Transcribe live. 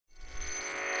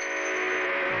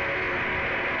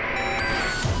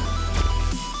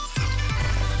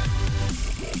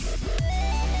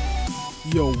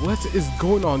Yo, what is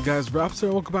going on, guys? Raptor,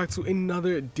 and welcome back to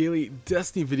another daily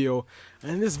Destiny video.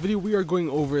 And in this video we are going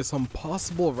over some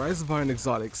possible Rise of Iron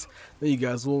exotics that you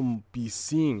guys will be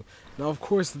seeing. Now of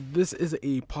course this is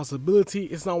a possibility,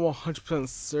 it's not 100%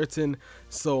 certain,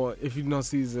 so if you do not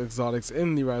see these exotics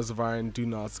in the Rise of Iron, do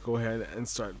not go ahead and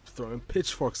start throwing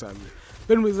pitchforks at me.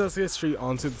 But anyways, let's get straight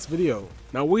onto this video.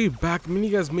 Now way back, many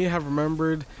of you guys may have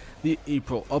remembered the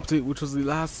April update, which was the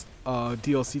last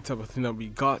DLC type of thing that we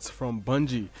got from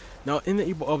Bungie. Now in the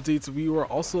April updates we were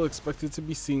also expected to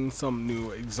be seeing some new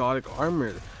exotic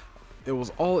armor. It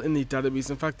was all in the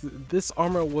database. In fact, this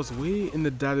armor was way in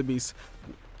the database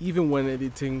even when the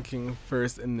King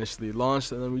first initially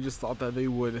launched, and then we just thought that they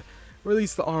would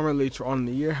release the armor later on in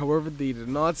the year. However, they did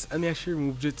not, and they actually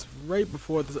removed it right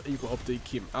before this April update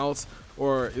came out,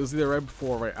 or it was either right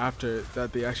before or right after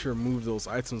that they actually removed those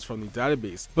items from the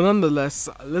database. But nonetheless,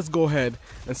 let's go ahead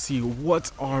and see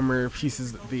what armor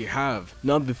pieces they have.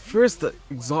 Now the first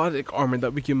exotic armor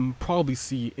that we can probably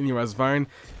see in the Rise of Iron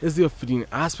is the Ophidian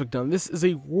aspect. Now this is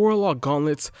a Warlock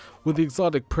gauntlet with the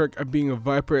exotic perk of being a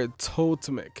Viper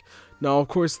Totemic. Now of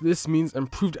course this means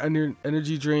improved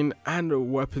energy drain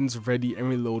and weapons ready and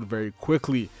reload very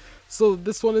quickly. So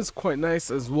this one is quite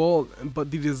nice as well, but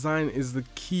the design is the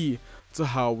key to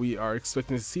how we are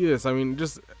expecting to see this. I mean,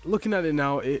 just looking at it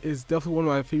now, it is definitely one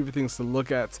of my favorite things to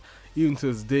look at even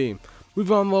to this day.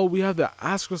 Moving on though, we have the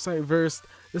Astrocyte Verse.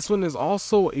 This one is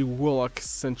also a Warlock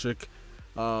centric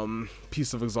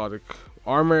piece of exotic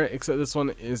armor, except this one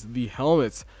is the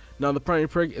helmet. Now the primary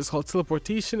perk is called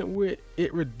Teleportation, where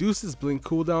it reduces blink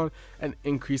cooldown and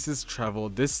increases travel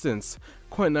distance.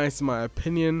 Quite nice in my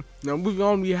opinion. Now moving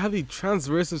on, we have the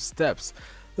Transversive Steps.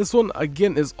 This one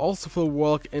again is also for the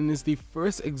Warlock and is the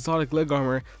first exotic leg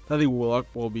armor that the Warlock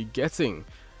will be getting.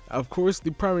 Of course,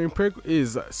 the primary perk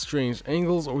is Strange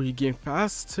Angles, where you gain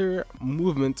faster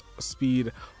movement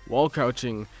speed while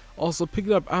crouching. Also,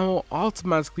 picking up ammo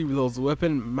automatically reloads the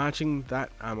weapon, matching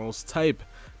that ammo's type.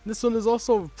 This one is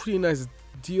also a pretty nice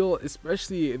deal,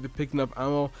 especially the picking up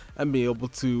ammo and being able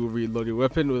to reload your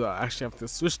weapon without actually having to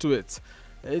switch to it.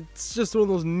 It's just one of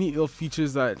those neat little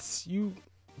features that you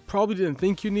probably didn't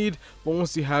think you need, but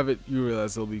once you have it you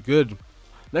realize it'll be good.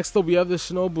 Next up we have the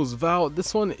Shinobu's Vow.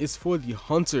 This one is for the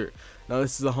Hunter. Now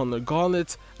this is a Hunter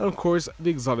gauntlet, and of course the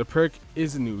exotic perk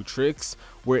is New Tricks,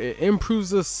 where it improves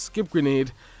the skip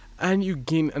grenade and you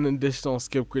gain an additional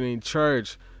skip grenade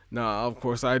charge. Now of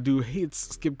course I do hate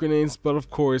skip grenades, but of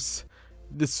course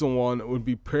this one would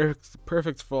be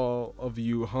perfect for all of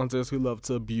you hunters who love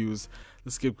to abuse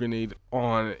the skip grenade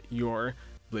on your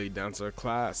Blade Dancer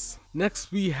class. Next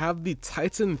we have the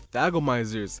Titan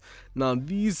Thagomizers. Now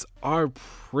these are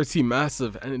pretty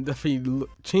massive, and it definitely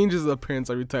changes the appearance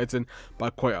of your Titan by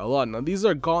quite a lot. Now these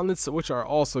are gauntlets which are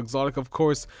also exotic of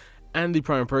course, and the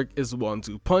primary perk is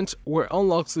 1-2 Punch, where it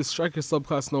unlocks the Striker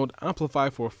subclass node Amplify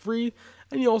for free,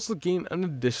 and you also gain an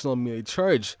additional melee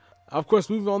charge. Of course,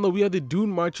 moving on though, we have the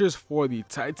Dune Marchers for the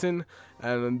Titan,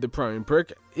 and the primary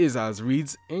perk is as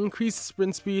reads: increased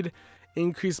sprint speed,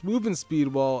 increased movement speed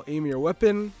while aiming your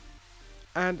weapon,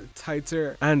 and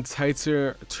tighter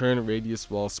turn radius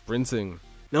while sprinting.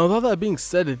 Now with all that being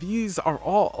said, these are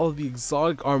all of the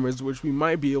exotic armors which we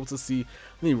might be able to see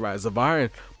in the Rise of Iron.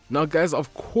 Now guys,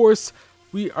 of course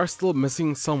we are still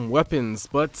missing some weapons,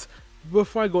 but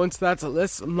before I go into that,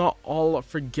 let's not all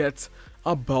forget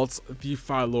about the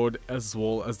Fire Lord as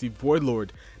well as the Void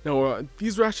Lord. Now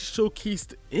these were actually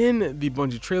showcased in the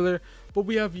Bungie trailer, but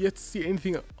we have yet to see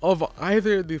anything of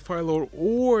either the Fire Lord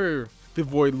or the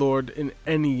Void Lord in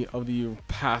any of the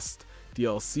past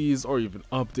DLCs or even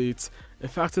updates. In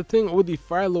fact, the thing with the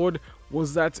Fire Lord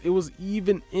was that it was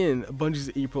even in Bungie's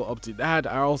April update ad.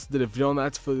 I also did a video on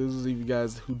that for those of you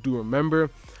guys who do remember,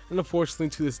 and unfortunately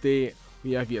to this day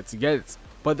we have yet to get it.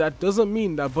 But that doesn't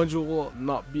mean that Bungie will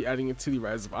not be adding it to the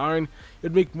Rise of Iron. It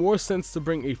would make more sense to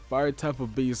bring a fire type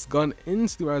of base gun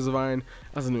into the Rise of Iron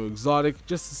as a new exotic,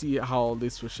 just to see how they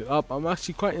switch it up. I'm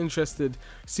actually quite interested to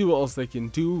see what else they can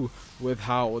do with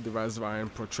how the Rise of Iron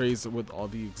portrays with all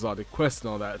the exotic quests and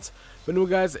all that. But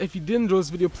anyway guys, if you did enjoy this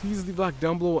video, please leave a like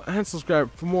down below and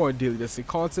subscribe for more daily Destiny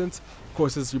content. Of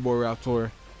course, it's your boy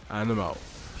Raptor, and I'm out.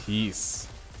 Peace.